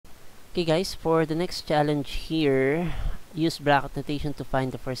Okay guys, for the next challenge here, use bracket notation to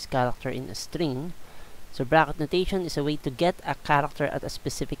find the first character in a string. So bracket notation is a way to get a character at a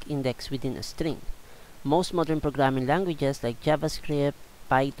specific index within a string. Most modern programming languages like JavaScript,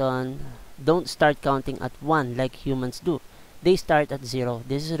 Python, don't start counting at 1 like humans do. They start at 0.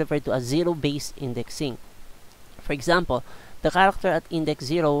 This is referred to as zero-based indexing. For example, the character at index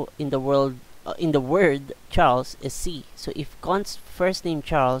 0 in the word Charles is C. So if const first name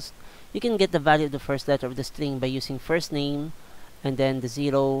Charles, you can get the value of the first letter of the string by using first name and then the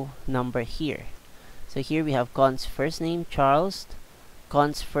 0 number here. So here we have const first name Charles,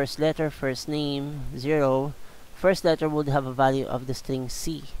 const first letter first name 0. First letter would have a value of the string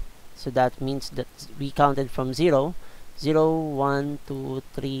C. So that means that we counted from 0, 0, 1, 2,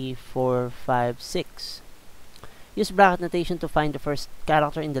 3, 4, 5, 6. Use bracket notation to find the first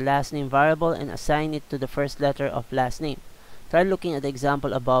character in the last name variable and assign it to the first letter of last name. Try looking at the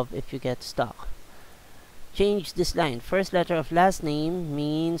example above if you get stuck. Change this line. First letter of last name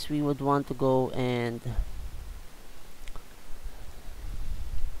means we would want to go and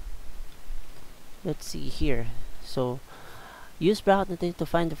let's see here. So use bracket notation to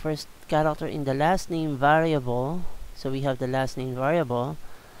find the first character in the last name variable. So we have the last name variable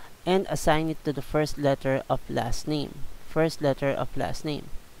and assign it to the first letter of last name. First letter of last name.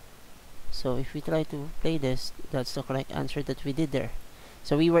 So if we try to play this, that's the correct answer that we did there.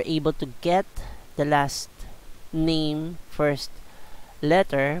 So we were able to get the last name first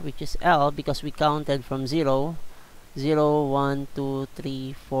letter, which is L, because we counted from 0, 0, 1, 2,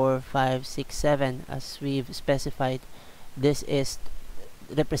 3, 4, 5, 6, 7. As we've specified, this is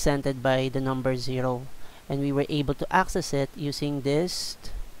represented by the number 0. And we were able to access it using this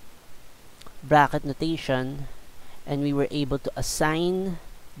bracket notation, and we were able to assign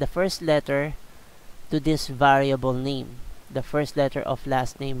the first letter to this variable name, the first letter of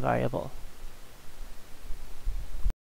last name variable.